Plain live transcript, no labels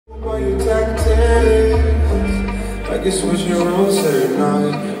Like it's switching roles every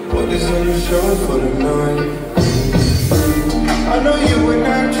night. What is on the show for the night? I know you were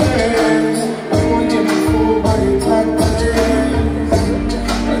not changed. You won't get me fooled by your tactics.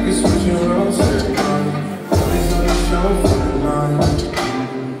 Like it's switching roles every night. What is on the show for the night?